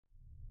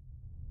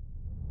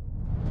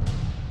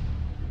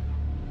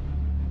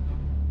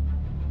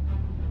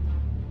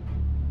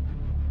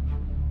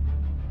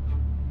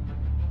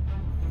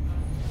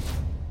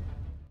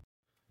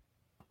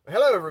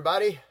Hello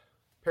everybody,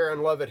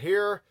 Perrin Lovett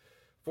here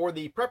for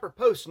the Prepper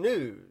Post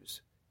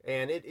News,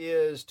 and it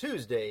is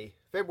Tuesday,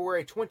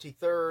 February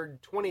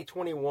 23rd,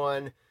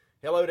 2021.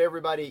 Hello to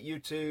everybody at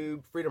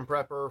YouTube, Freedom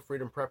Prepper,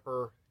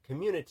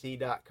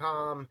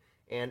 freedompreppercommunity.com,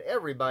 and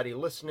everybody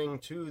listening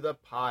to the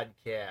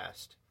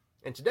podcast.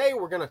 And today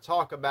we're going to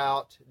talk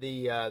about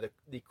the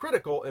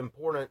critical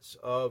importance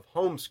of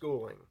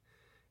homeschooling.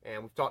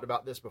 And we've talked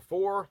about this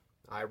before.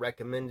 I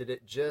recommended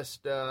it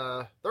just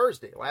last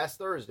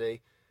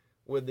Thursday,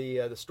 with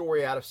the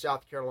story out of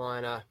South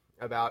Carolina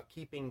about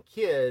keeping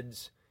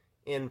kids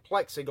in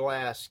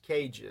plexiglass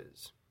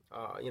cages.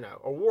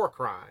 A war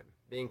crime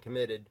being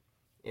committed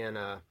in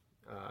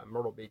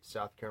Myrtle Beach,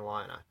 South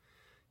Carolina.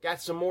 Got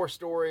some more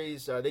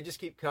stories. They just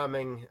keep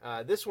coming.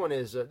 This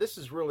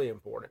is really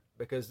important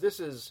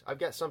because I've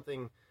got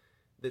something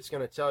that's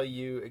going to tell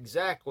you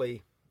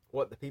exactly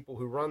what the people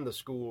who run the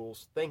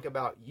schools think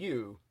about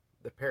you,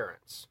 the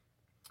parents.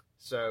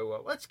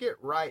 So let's get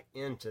right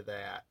into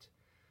that.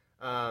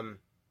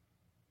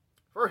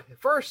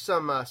 First,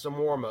 some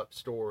warm-up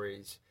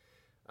stories.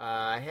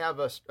 I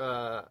have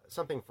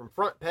something from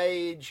Front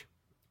Page.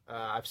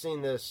 I've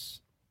seen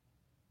this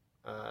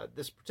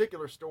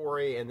particular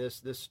story and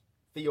this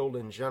field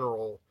in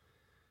general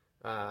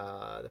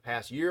the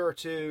past year or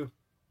two.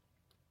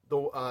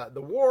 The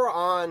war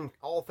on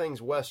all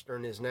things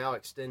Western is now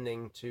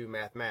extending to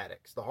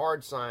mathematics. The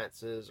hard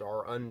sciences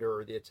are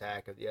under the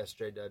attack of the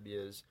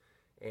SJWs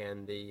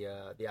and the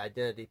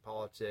identity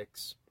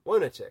politics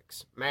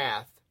lunatics.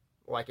 Math,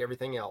 like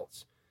everything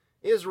else,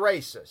 is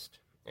racist.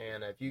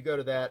 And if you go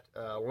to that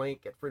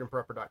link at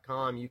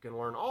freedomprepper.com, you can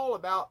learn all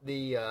about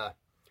the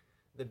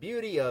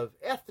beauty of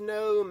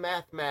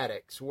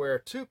ethno-mathematics, where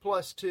 2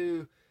 plus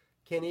 2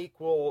 can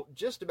equal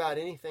just about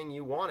anything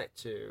you want it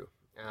to.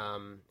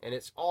 And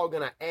it's all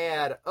going to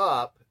add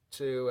up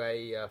to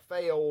a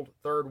failed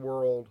third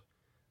world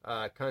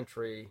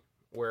country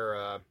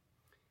where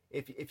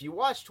if you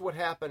watched what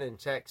happened in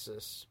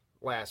Texas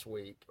last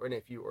week, or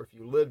if you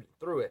lived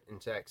through it in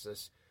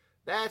Texas,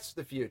 that's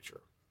the future.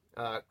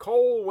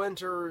 Cold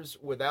winters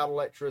without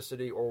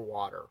electricity or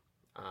water.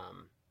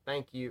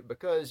 Thank you,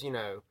 because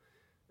the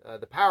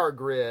power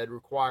grid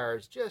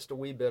requires just a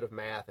wee bit of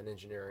math and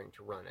engineering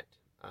to run it.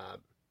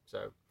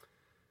 So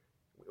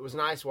it was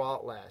nice while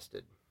it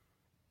lasted.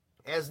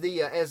 As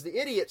the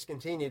idiots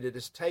continue to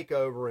just take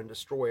over and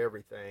destroy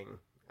everything,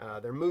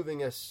 they're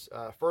moving us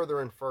further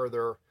and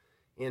further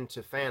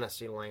into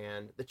fantasy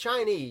land. The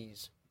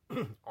Chinese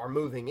are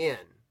moving in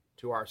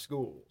to our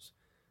schools.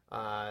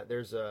 I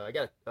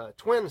got a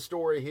twin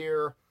story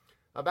here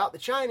about the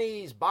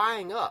Chinese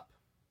buying up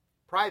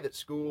private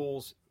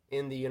schools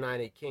in the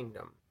United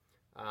Kingdom.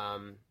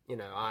 I've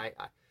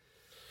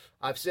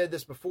said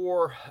this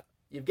before.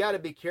 You've got to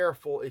be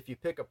careful if you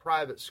pick a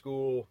private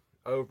school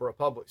over a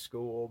public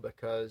school,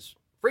 because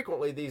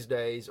frequently these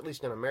days, at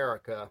least in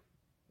America,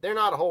 they're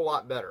not a whole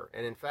lot better.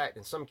 And in fact,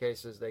 in some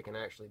cases, they can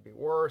actually be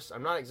worse.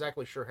 I'm not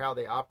exactly sure how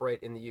they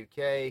operate in the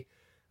UK.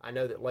 I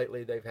know that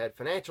lately they've had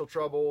financial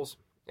troubles,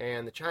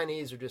 and the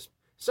Chinese are just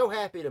so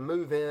happy to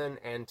move in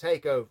and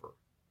take over.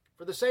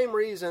 For the same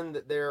reason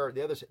that they're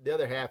the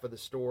other half of the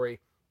story,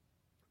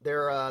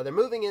 they're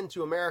moving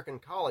into American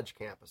college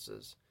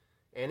campuses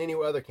and any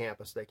other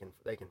campus they can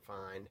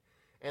find,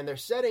 and they're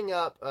setting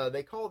up.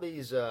 They call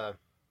these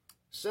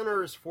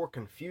centers for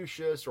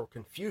Confucius, or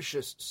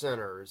Confucius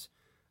centers.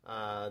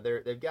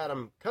 They've got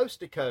them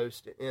coast to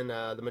coast in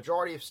the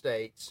majority of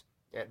states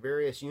at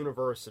various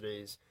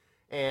universities,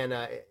 and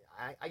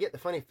I get the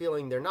funny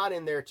feeling they're not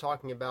in there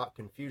talking about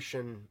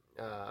Confucian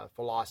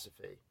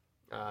philosophy.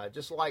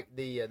 Just like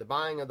the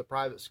buying of the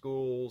private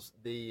schools,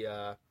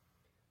 the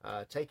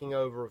taking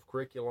over of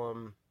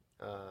curriculum,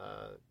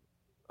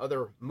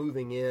 other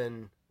moving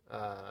in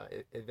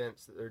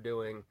events that they're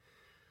doing.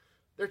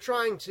 They're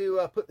trying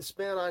to put the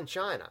spin on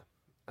China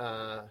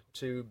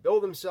to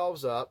build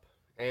themselves up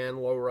and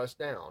lower us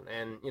down.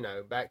 And,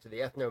 back to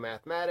the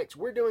ethno-mathematics,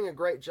 we're doing a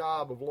great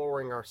job of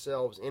lowering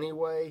ourselves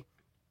anyway.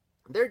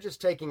 They're just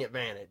taking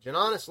advantage. And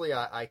honestly,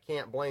 I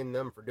can't blame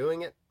them for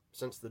doing it,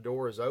 since the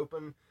door is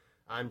open.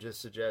 I'm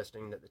just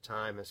suggesting that the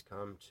time has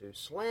come to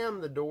slam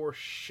the door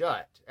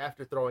shut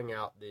after throwing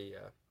out the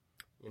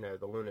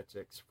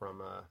lunatics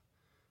from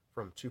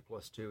 2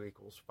 plus 2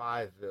 equals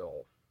 5ville.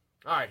 All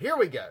right, here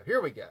we go.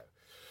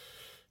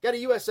 Got a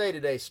USA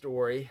Today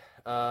story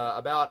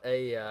about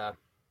a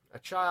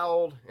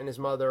child and his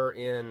mother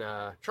in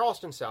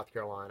Charleston, South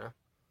Carolina.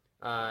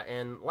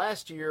 And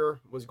last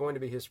year was going to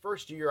be his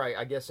first year,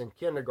 I guess, in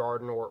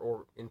kindergarten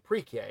or in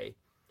pre-K.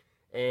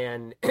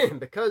 And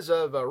because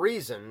of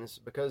reasons,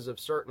 because of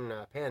certain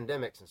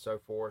pandemics and so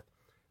forth,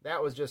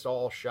 that was just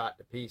all shot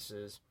to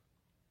pieces.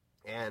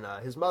 And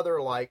his mother,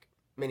 like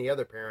many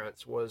other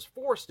parents, was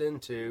forced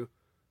into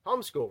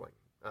homeschooling.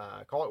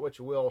 Call it what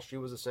you will. She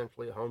was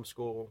essentially a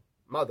homeschool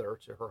mother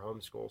to her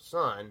homeschool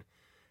son.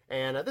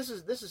 And this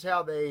is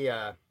how they...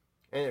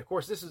 and of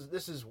course, this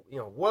is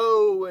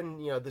woe,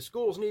 and the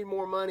schools need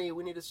more money.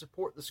 We need to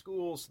support the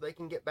schools so they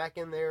can get back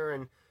in there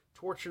and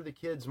torture the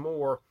kids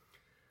more.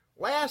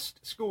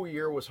 Last school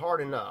year was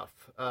hard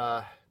enough.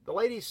 The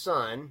lady's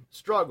son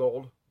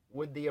struggled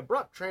with the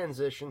abrupt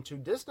transition to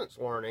distance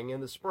learning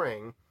in the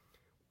spring,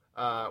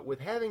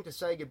 with having to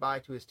say goodbye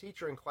to his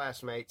teacher and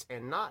classmates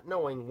and not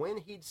knowing when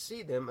he'd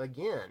see them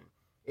again.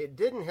 It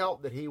didn't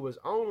help that he was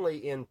only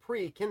in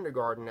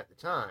pre-kindergarten at the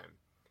time.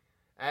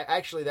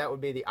 Actually, that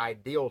would be the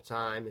ideal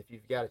time if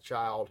you've got a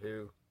child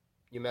who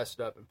you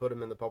messed up and put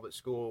him in the public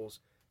schools.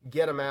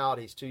 Get him out.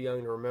 He's too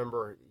young to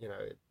remember.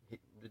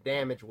 The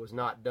damage was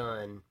not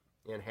done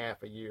in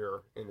half a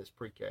year in this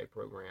pre-K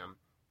program.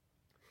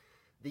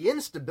 The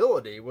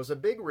instability was a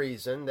big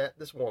reason that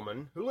this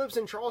woman, who lives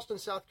in Charleston,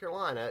 South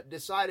Carolina,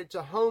 decided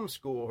to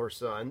homeschool her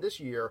son this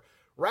year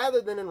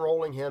rather than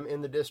enrolling him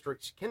in the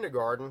district's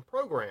kindergarten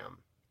program.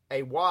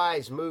 A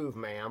wise move,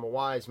 ma'am, a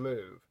wise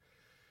move.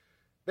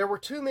 There were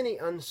too many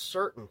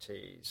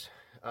uncertainties,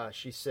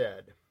 she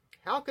said.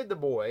 How could the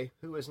boy,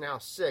 who is now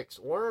 6,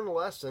 learn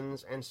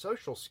lessons and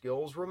social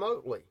skills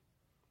remotely?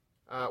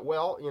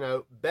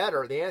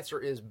 Better. The answer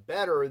is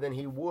better than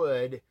he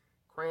would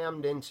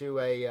crammed into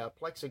a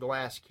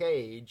plexiglass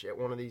cage at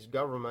one of these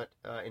government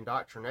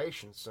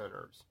indoctrination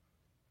centers.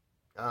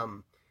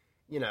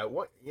 They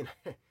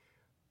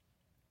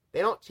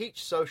don't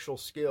teach social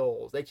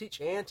skills. They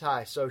teach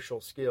anti-social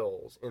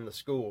skills in the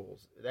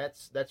schools.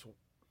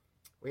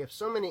 We have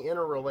so many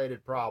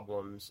interrelated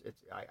problems.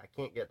 I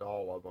can't get to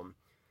all of them.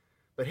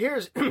 But here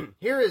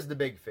is the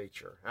big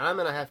feature. I'm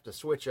going to have to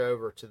switch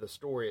over to the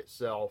story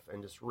itself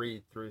and just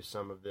read through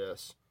some of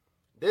this.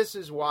 This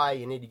is why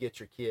you need to get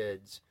your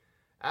kids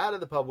out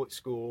of the public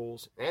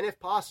schools, and if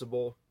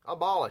possible,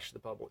 abolish the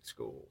public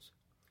schools,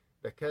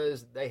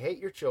 because they hate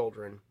your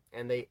children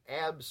and they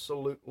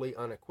absolutely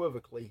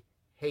unequivocally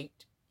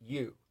hate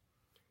you.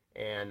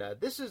 And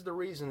this is the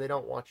reason they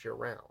don't want you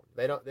around.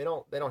 They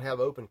don't have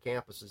open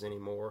campuses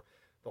anymore.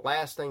 The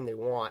last thing they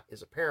want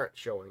is a parent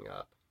showing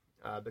up,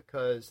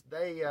 because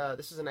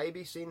this is an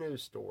ABC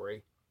News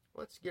story.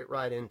 Let's get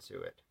right into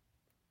it.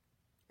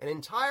 An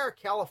entire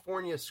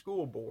California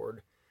school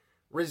board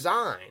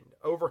resigned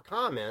over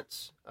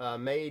comments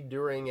made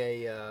during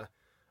a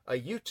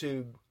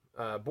YouTube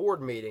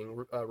board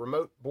meeting,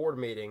 remote board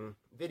meeting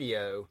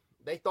video.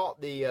 They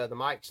thought the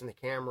mics and the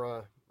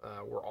camera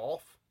were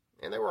off,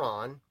 and they were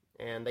on,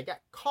 and they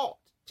got caught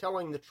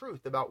telling the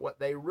truth about what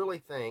they really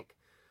think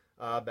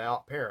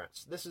about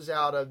parents. This is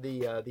out of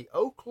the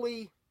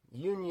Oakley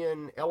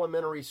Union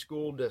Elementary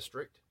School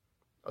District,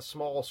 a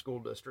small school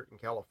district in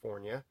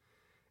California,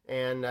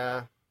 and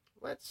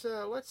let's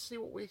see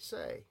what we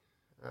say.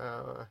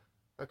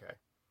 Okay.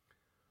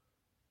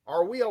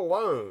 Are we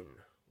alone?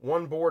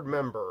 One board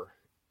member,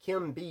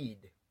 Kim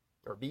Beede,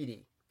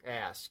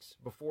 asks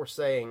before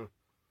saying,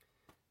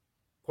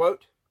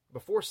 quote,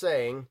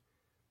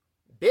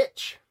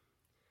 "Bitch,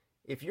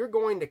 if you're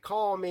going to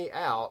call me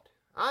out,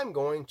 I'm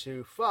going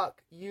to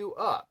fuck you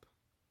up."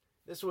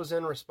 This was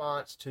in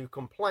response to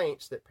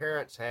complaints that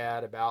parents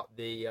had about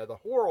the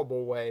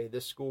horrible way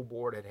this school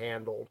board had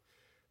handled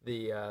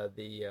the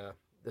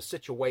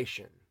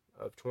situation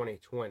of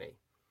 2020.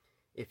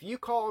 If you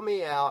call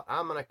me out,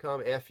 I'm going to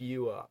come F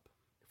you up.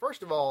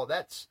 First of all,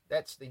 that's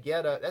the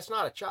ghetto. That's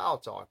not a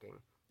child talking.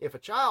 If a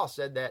child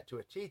said that to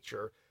a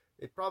teacher,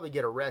 they'd probably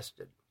get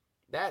arrested.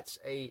 That's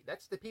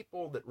the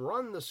people that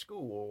run the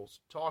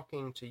schools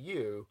talking to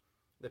you,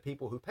 the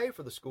people who pay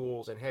for the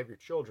schools and have your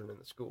children in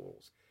the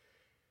schools.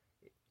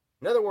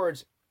 In other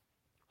words,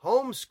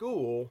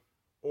 homeschool,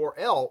 or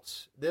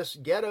else this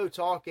ghetto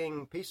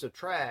talking piece of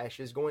trash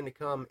is going to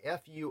come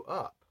F you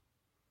up.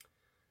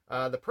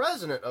 The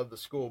president of the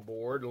school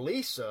board,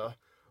 Lisa,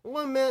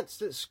 laments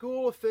that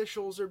school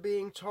officials are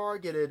being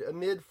targeted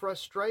amid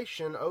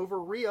frustration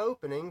over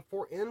reopening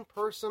for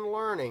in-person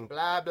learning.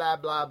 Blah, blah,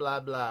 blah,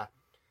 blah, blah.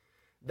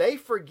 They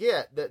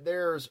forget that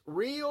there's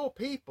real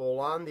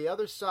people on the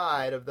other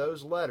side of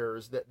those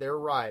letters that they're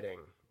writing.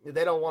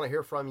 They don't want to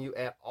hear from you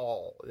at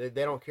all. They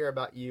don't care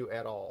about you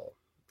at all.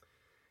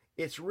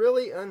 It's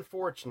really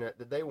unfortunate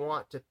that they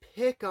want to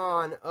pick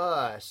on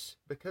us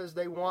because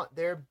they want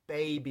their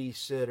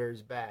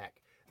babysitters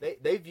back.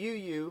 They view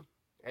you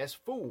as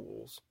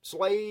fools,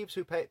 slaves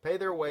who pay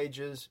their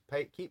wages,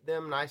 keep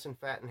them nice and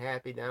fat and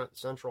happy down at the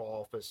central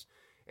office,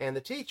 and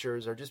the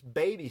teachers are just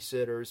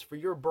babysitters for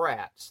your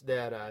brats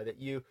that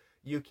you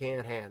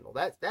can't handle.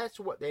 That's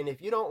what. And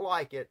if you don't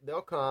like it,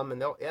 they'll come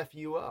and they'll F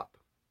you up.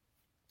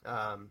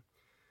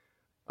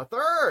 A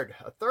third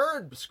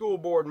school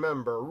board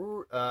member,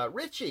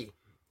 Richie,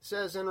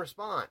 says in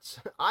response,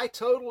 "I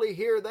totally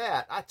hear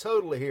that. I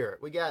totally hear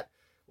it. We got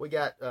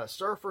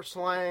surfer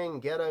slang,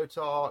 ghetto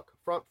talk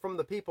from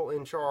the people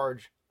in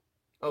charge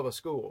of a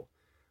school.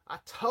 I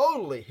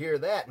totally hear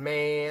that,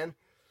 man.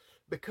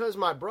 Because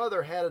my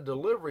brother had a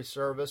delivery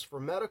service for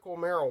medical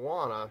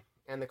marijuana,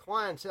 and the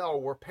clientele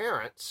were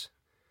parents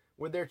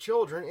with their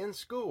children in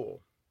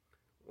school.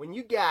 When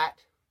you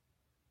got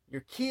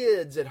your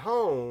kids at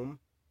home,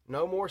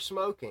 no more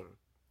smoking.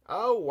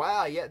 Oh,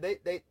 wow, yeah,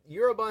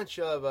 you're a bunch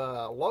of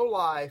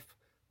low-life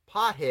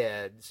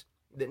potheads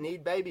that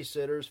need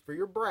babysitters for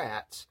your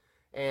brats,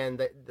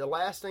 And the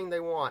last thing they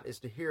want is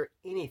to hear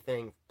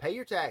anything. Pay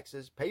your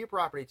taxes, pay your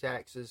property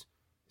taxes,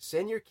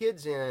 send your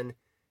kids in,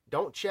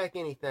 don't check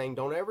anything,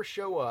 don't ever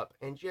show up,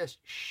 and just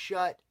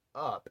shut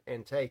up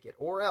and take it.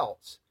 Or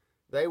else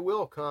they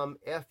will come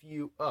F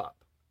you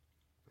up.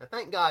 Now,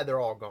 thank God they're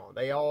all gone.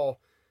 They all,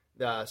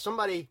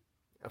 somebody,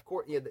 of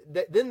course,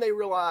 then they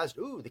realized,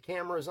 ooh, the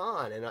camera's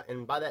on.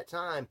 And by that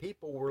time,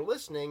 people were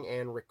listening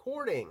and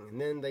recording. And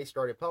then they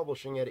started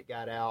publishing it. It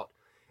got out.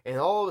 And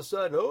all of a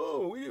sudden,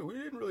 oh, we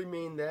didn't really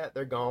mean that.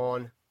 They're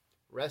gone.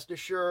 Rest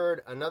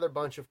assured, another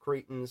bunch of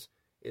cretins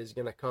is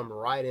going to come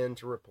right in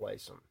to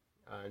replace them.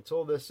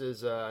 Until this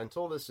is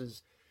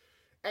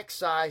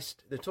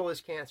excised, until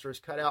this cancer is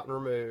cut out and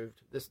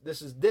removed,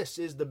 this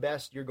is the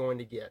best you're going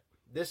to get.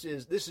 This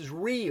is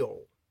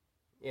real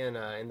in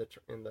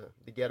the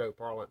ghetto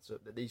parlance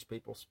that these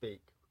people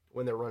speak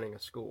when they're running a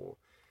school.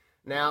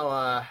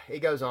 Now it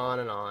goes on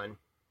and on.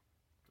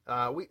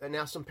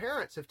 Now some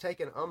parents have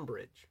taken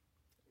umbrage.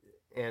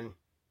 And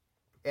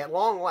at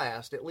long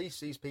last, at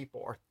least these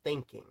people are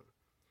thinking.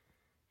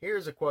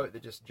 Here's a quote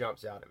that just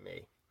jumps out at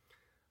me.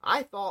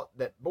 I thought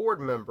that board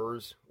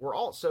members were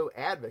also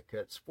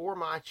advocates for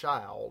my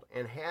child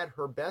and had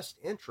her best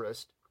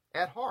interest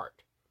at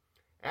heart.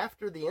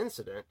 After the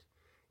incident,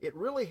 it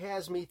really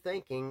has me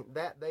thinking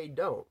that they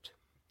don't.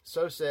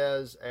 So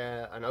says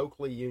an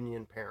Oakley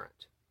Union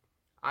parent.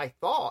 I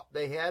thought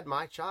they had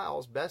my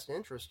child's best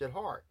interest at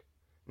heart.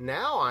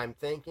 Now I'm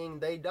thinking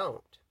they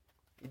don't.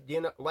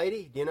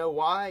 Lady, do you know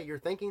why you're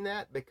thinking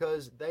that?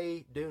 Because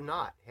they do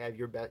not have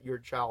your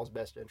child's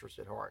best interest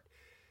at heart.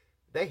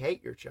 They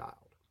hate your child.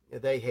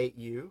 They hate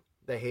you.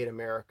 They hate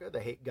America.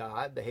 They hate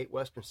God. They hate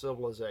Western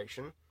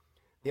civilization.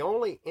 The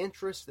only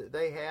interests that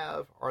they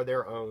have are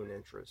their own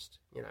interests.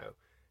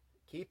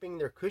 Keeping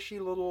their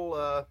cushy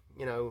little,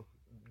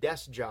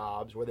 desk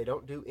jobs where they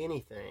don't do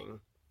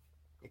anything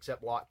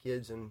except lock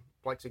kids in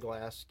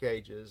plexiglass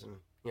cages and,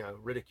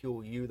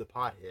 ridicule you, the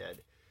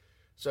pothead.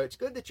 So it's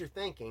good that you're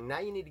thinking. Now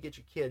you need to get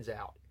your kids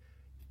out.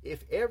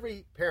 If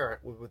every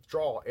parent would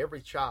withdraw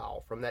every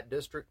child from that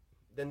district,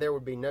 then there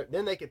would be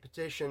then they could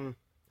petition,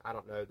 I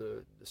don't know,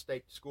 the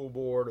state school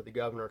board or the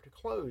governor to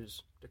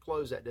close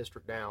that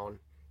district down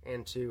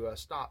and to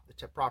stop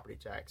the property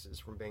taxes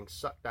from being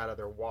sucked out of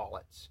their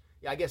wallets.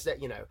 Yeah, I guess that,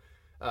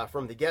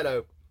 from the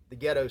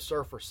ghetto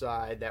surfer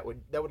side, that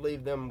would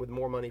leave them with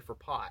more money for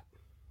pot.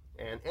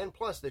 And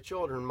plus the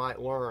children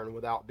might learn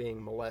without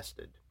being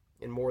molested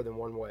in more than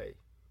one way.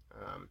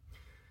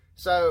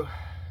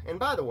 And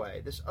by the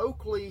way, this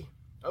Oakley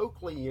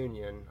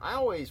Union,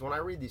 when I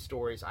read these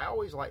stories, I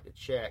always like to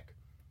check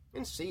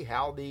and see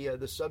how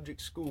the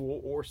subject school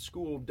or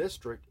school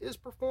district is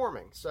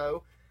performing.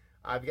 So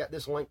I've got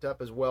this linked up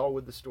as well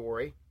with the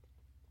story.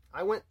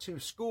 I went to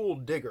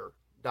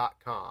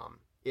schooldigger.com.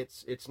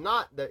 It's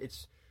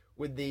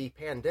with the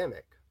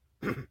pandemic.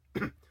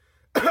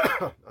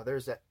 Oh,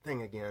 there's that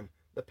thing again.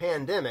 The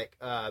pandemic,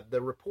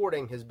 the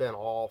reporting has been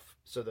off,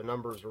 so the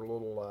numbers are a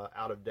little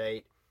out of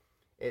date.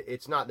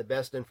 It's not the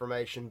best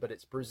information, but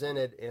it's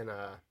presented in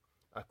a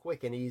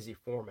quick and easy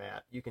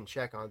format. You can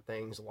check on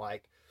things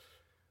like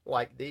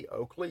the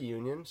Oakley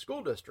Union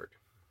School District.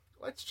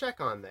 Let's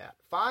check on that.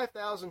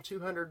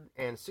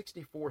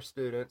 5,264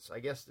 students. I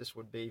guess this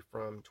would be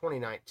from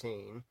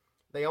 2019.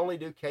 They only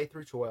do K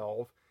through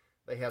 12.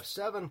 They have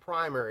 7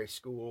 primary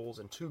schools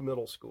and 2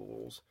 middle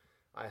schools.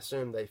 I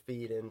assume they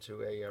feed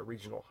into a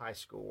regional high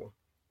school.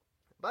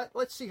 But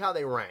let's see how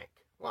they rank.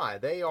 Why?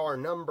 They are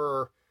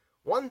number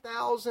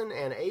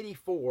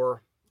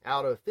 1,084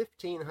 out of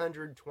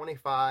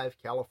 1,525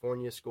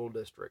 California school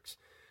districts.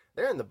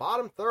 They're in the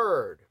bottom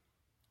third.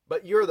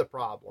 But you're the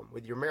problem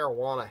with your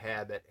marijuana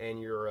habit and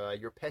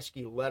your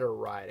pesky letter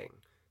writing.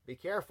 Be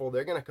careful.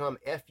 They're going to come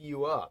F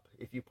you up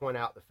if you point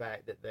out the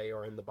fact that they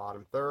are in the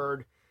bottom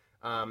third.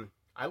 I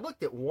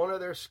looked at one of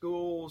their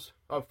schools.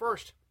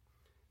 First,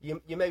 you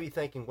may be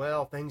thinking,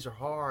 well, things are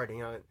hard.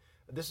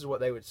 This is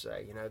what they would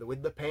say.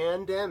 With the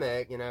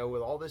pandemic,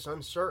 with all this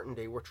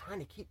uncertainty, we're trying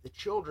to keep the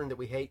children that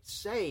we hate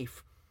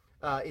safe.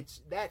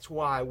 That's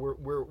why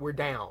we're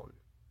down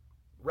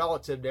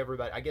relative to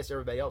everybody. I guess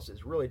everybody else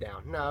is really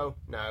down. No.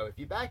 If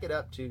you back it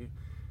up to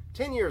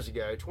 10 years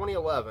ago,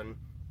 2011,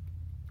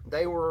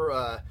 they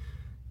were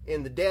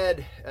in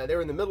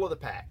the middle of the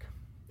pack.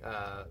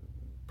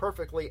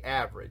 Perfectly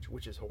average,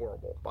 which is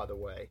horrible, by the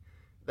way.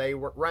 They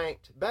were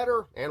ranked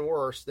better and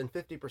worse than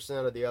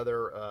 50% of the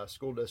other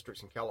school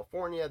districts in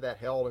California. That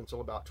held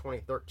until about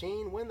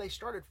 2013 when they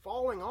started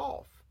falling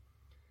off.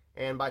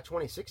 And by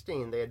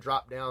 2016, they had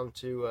dropped down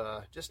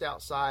to just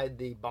outside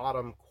the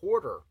bottom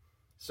quarter.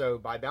 So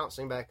by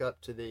bouncing back up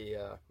to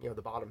the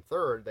bottom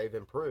third, they've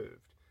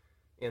improved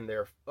in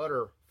their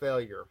utter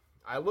failure.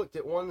 I looked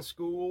at one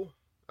school.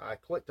 I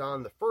clicked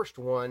on the first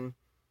one,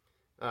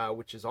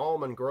 which is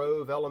Almond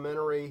Grove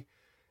Elementary.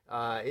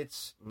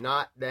 It's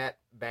not that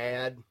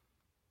bad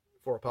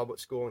for a public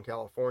school in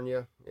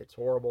California. It's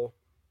horrible,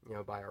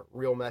 by a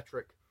real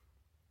metric.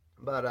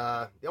 But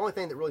the only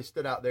thing that really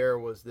stood out there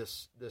was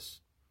this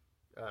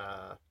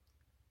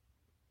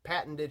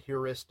patented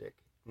heuristic.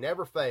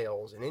 Never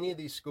fails in any of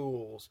these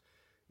schools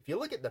if you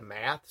look at the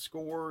math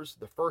scores,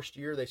 the first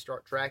year they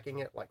start tracking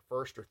it, like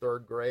first or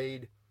third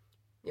grade,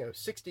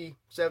 60-70%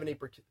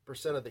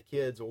 of the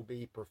kids will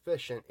be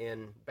proficient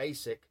in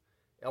basic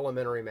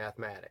elementary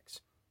mathematics.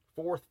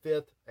 Fourth,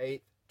 fifth,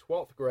 eighth,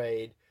 12th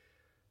grade,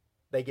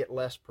 they get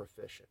less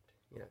proficient.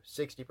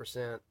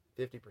 60%,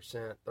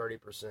 50%,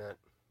 30%.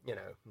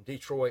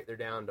 Detroit, they're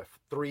down to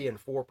 3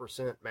 and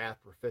 4%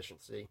 math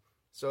proficiency.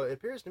 So it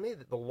appears to me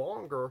that the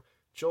longer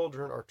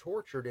children are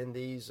tortured in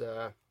these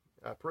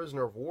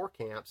prisoner of war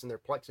camps in their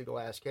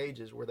plexiglass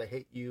cages where they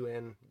hate you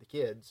and the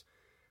kids,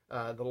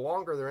 the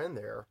longer they're in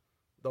there,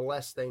 the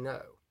less they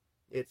know.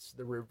 It's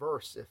the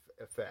reverse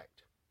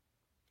effect.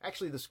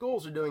 Actually, the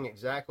schools are doing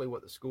exactly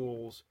what the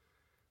schools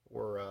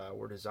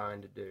were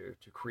designed to do,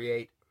 to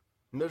create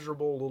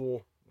miserable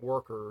little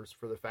workers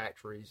for the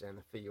factories and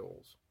the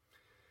fields.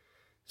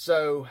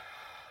 So,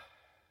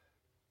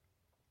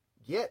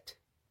 get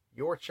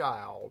your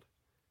child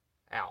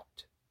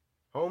out.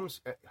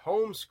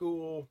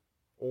 Homeschool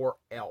or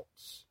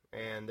else.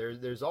 And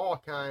there's all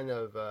kind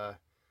of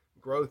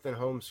growth in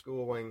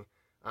homeschooling.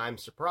 I'm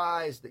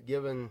surprised that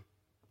given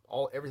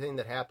everything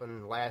that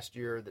happened last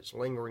year that's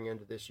lingering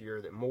into this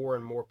year, that more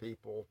and more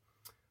people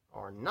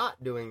are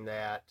not doing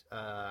that.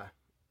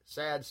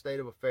 Sad state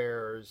of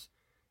affairs,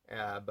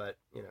 but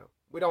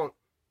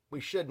we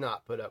should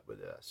not put up with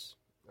this.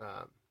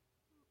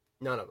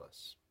 None of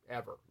us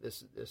ever.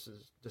 This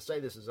is to say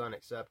this is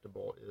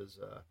unacceptable is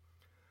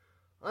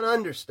an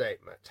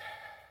understatement.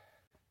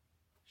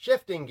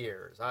 Shifting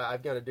gears,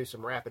 I've got to do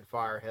some rapid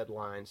fire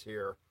headlines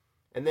here,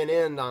 and then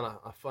end on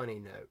a funny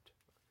note.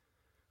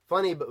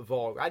 Funny but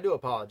vulgar. I do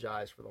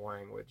apologize for the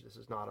language. This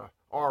is not a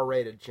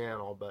R-rated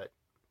channel, but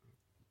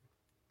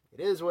it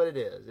is what it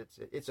is.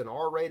 It's an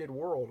R-rated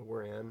world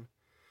we're in.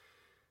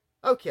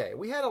 Okay,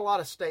 we had a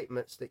lot of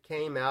statements that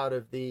came out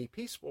of the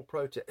peaceful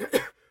protest.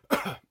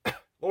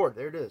 Lord,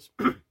 there it is.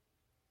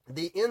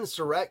 The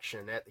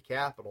insurrection at the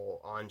Capitol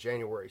on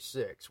January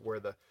 6th, where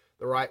the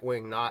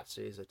right-wing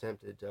Nazis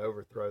attempted to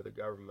overthrow the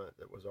government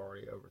that was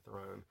already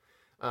overthrown.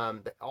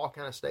 All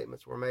kind of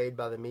statements were made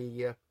by the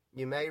media.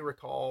 You may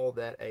recall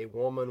that a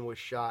woman was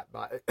shot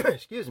by,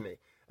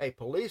 a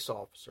police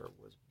officer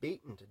was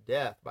beaten to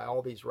death by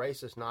all these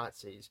racist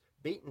Nazis,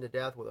 beaten to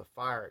death with a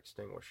fire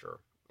extinguisher.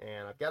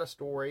 And I've got a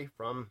story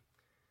from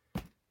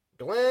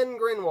Glenn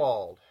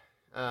Greenwald.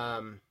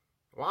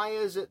 Why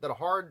is it that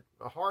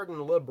a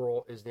hardened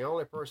liberal is the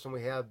only person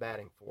we have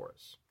batting for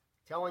us?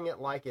 Telling it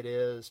like it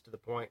is, to the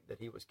point that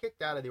he was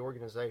kicked out of the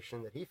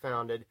organization that he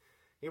founded.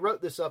 He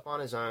wrote this up on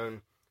his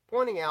own,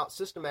 pointing out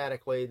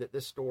systematically that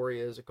this story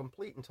is a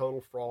complete and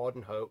total fraud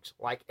and hoax,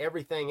 like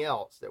everything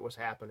else that was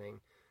happening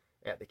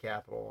at the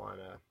Capitol on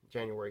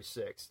January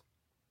 6th.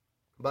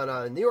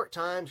 But New York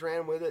Times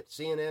ran with it,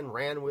 CNN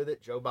ran with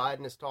it, Joe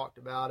Biden has talked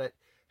about it,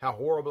 how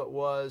horrible it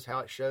was, how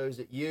it shows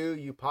that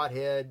you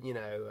pothead,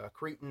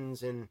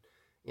 cretins in,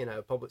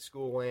 public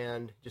school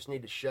land just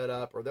need to shut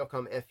up or they'll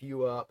come F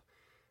you up.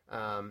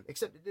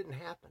 Except it didn't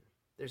happen.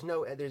 There's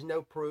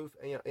no proof.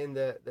 In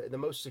the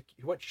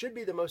what should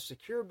be the most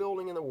secure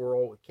building in the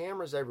world with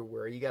cameras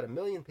everywhere, you got 1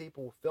 million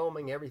people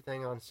filming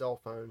everything on cell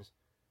phones.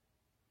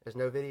 There's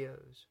no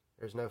videos.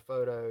 There's no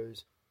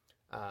photos.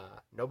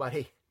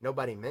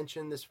 Nobody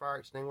mentioned this fire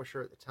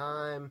extinguisher at the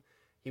time.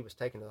 He was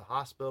taken to the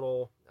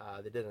hospital.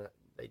 They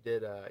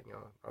did an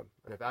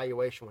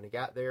evaluation when he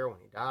got there. When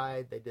he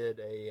died, they did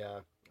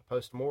a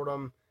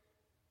post-mortem.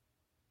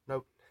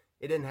 Nope,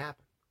 it didn't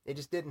happen. It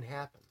just didn't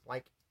happen.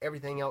 Like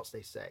everything else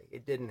they say,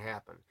 it didn't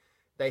happen.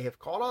 They have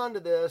caught on to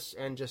this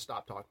and just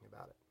stopped talking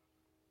about it.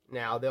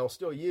 Now, they'll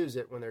still use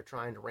it when they're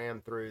trying to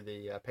ram through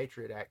the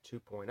Patriot Act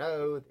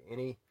 2.0.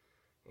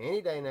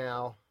 Any day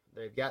now,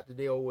 they've got to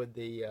deal with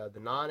the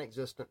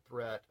non-existent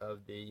threat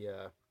of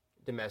the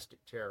domestic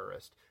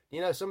terrorist. Do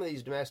you know some of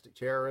these domestic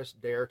terrorists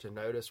dare to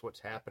notice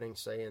what's happening,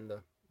 say, in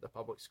the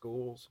public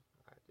schools?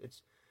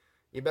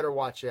 You better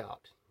watch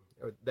out,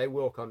 or they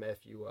will come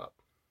F you up.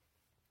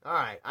 All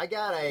right, I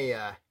got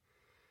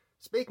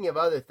speaking of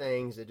other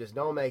things that just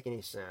don't make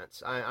any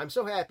sense, I'm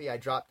so happy I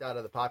dropped out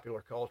of the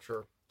popular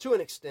culture to an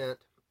extent.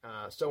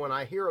 So when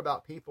I hear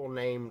about people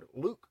named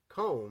Luke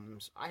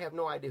Combs, I have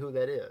no idea who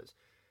that is.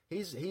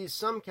 He's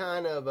some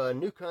kind of a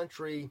new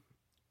country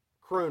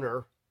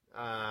crooner.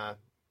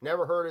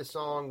 Never heard his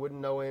song, wouldn't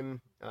know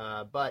him.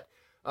 But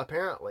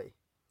apparently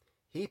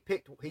he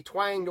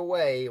twanged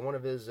away one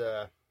of his,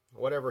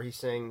 whatever he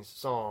sings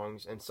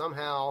songs, and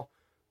somehow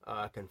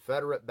a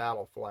Confederate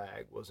battle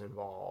flag was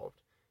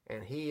involved.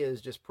 And he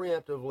is just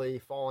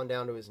preemptively fallen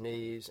down to his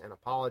knees and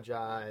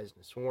apologized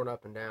and sworn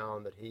up and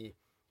down that he,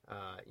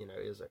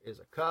 is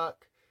a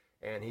cuck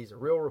and he's a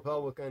real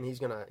Republican. He's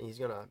gonna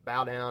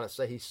bow down and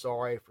say he's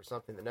sorry for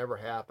something that never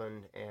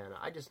happened. And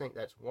I just think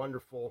that's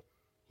wonderful.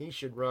 He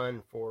should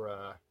run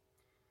for.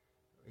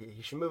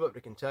 He should move up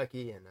to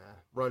Kentucky and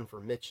run for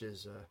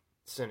Mitch's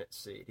Senate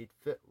seat. He'd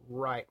fit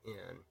right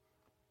in.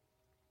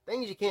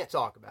 Things you can't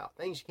talk about.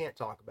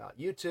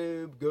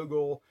 YouTube,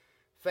 Google,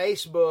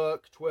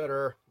 Facebook,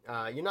 Twitter.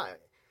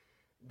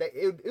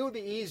 It would be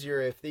easier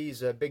if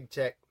these big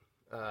tech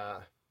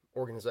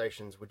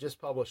organizations would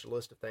just publish a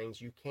list of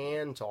things you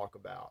can talk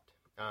about.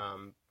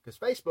 Because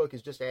Facebook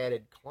has just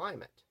added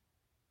climate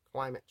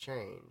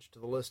change to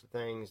the list of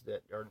things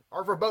that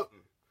are verboten.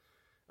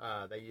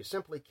 That you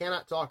simply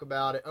cannot talk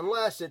about it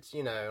unless it's,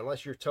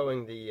 unless you're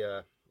towing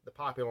the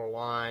popular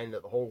line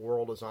that the whole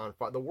world is on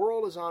fire. The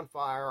world is on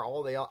fire.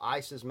 All the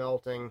ice is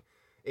melting.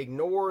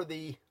 Ignore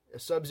the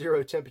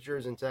sub-zero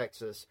temperatures in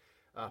Texas.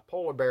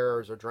 Polar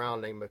bears are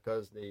drowning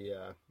because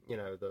the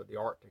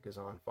Arctic is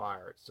on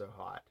fire. It's so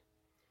hot.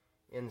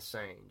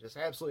 Insane. Just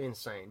absolutely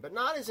insane. But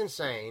not as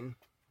insane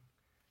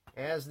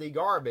as the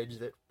garbage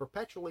that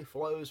perpetually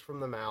flows from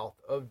the mouth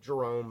of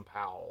Jerome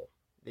Powell,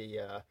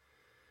 the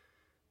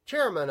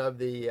chairman of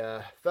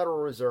the Federal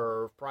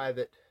Reserve,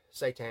 private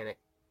satanic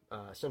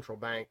central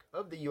bank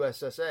of the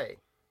USSA.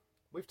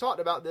 We've talked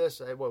about this,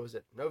 what was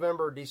it,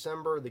 November,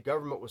 December. The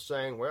government was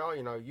saying, well,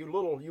 you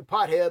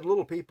pothead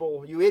little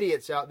people, you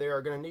idiots out there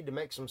are going to need to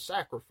make some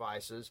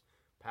sacrifices.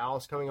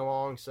 Powell's coming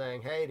along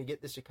saying, hey, to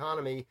get this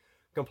economy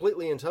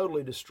completely and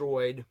totally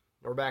destroyed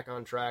or back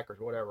on track or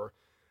whatever,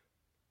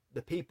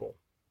 the people,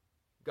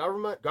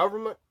 government,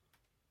 and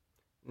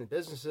the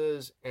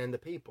businesses and the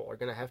people are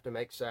going to have to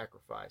make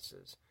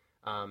sacrifices.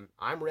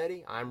 I'm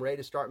ready. I'm ready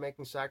to start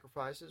making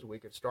sacrifices. We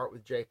could start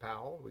with Jay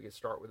Powell. We could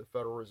start with the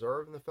Federal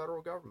Reserve and the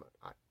federal government.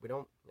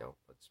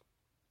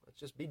 Let's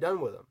just be done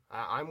with them.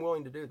 I'm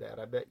willing to do that.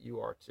 I bet you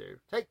are too.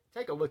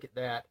 Take a look at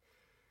that.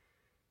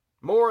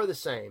 More of the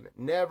same. It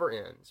never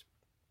ends.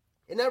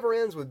 It never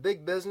ends with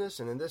big business,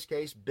 and in this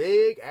case,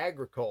 big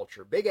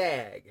agriculture, big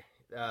ag.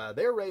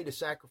 They're ready to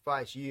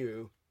sacrifice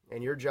you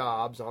and your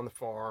jobs on the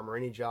farm or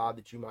any job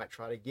that you might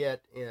try to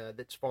get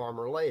that's farm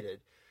related.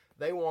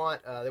 They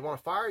want to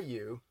fire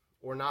you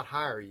or not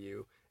hire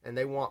you, and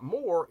they want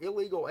more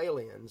illegal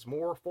aliens,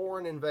 more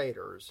foreign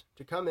invaders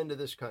to come into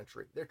this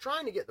country. They're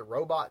trying to get the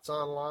robots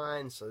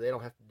online so they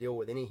don't have to deal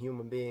with any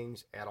human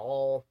beings at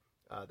all.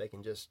 They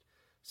can just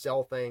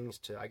sell things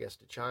to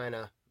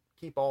China,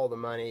 keep all the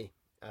money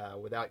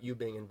without you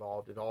being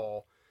involved at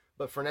all.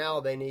 But for now,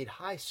 they need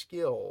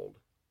high-skilled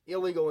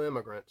illegal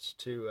immigrants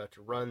to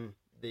run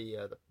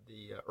the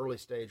early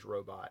stage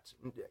robots.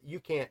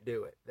 You can't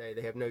do it.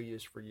 They have no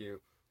use for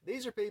you.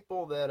 These are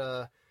people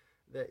that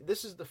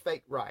this is the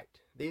fake right.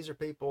 These are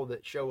people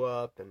that show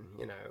up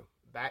and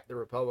back the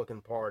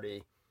Republican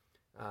Party,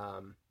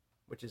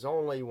 which is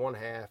only one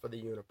half of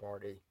the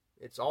Uniparty.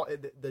 It's all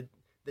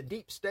the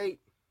deep state.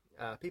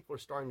 People are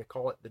starting to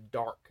call it the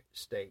dark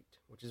state,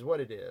 which is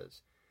what it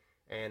is.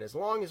 And as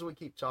long as we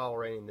keep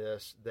tolerating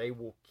this, they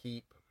will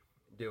keep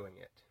doing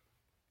it.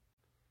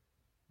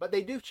 But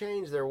they do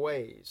change their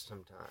ways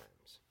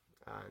sometimes.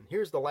 And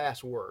here's the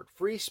last word: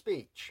 free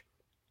speech.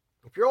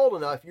 If you're old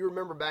enough, you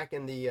remember back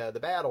in the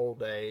bad old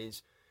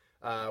days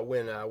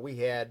when we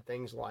had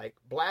things like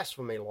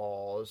blasphemy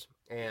laws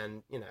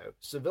and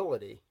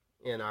civility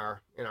in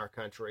our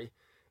country.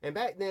 And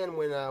back then,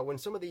 when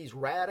some of these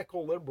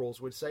radical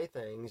liberals would say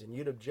things and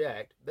you'd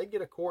object, they'd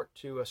get a court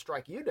to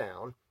strike you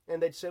down,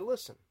 and they'd say,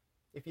 "Listen,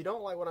 if you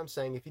don't like what I'm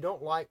saying, if you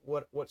don't like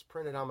what's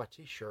printed on my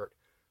T-shirt,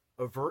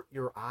 avert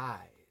your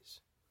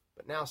eyes."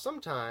 But now,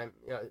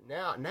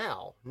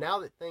 now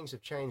that things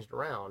have changed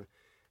around,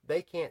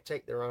 they can't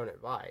take their own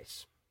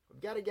advice.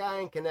 We've got a guy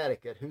in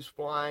Connecticut who's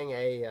flying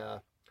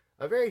a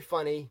very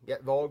funny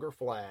yet vulgar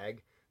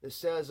flag that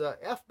says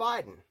F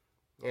Biden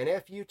and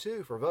F you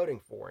too for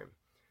voting for him.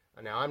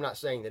 Now, I'm not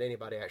saying that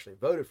anybody actually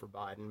voted for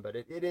Biden, but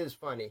it is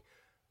funny.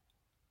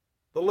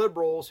 The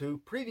liberals who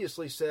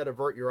previously said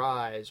avert your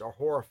eyes are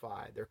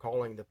horrified. They're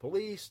calling the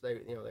police. They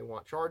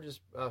want charges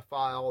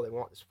filed. They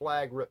want this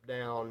flag ripped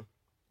down.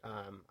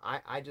 I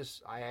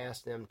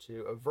asked them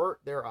to avert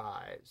their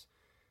eyes.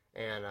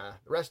 And the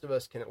rest of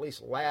us can at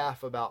least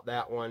laugh about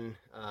that one.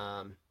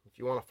 If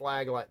you want a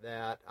flag like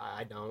that,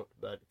 I don't.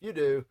 But if you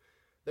do,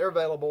 they're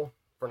available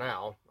for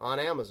now on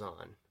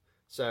Amazon.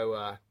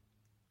 So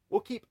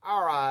we'll keep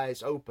our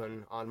eyes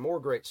open on more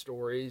great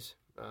stories,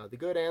 the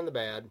good and the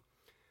bad.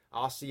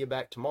 I'll see you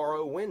back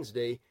tomorrow,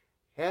 Wednesday.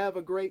 Have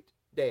a great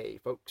day,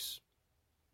 folks.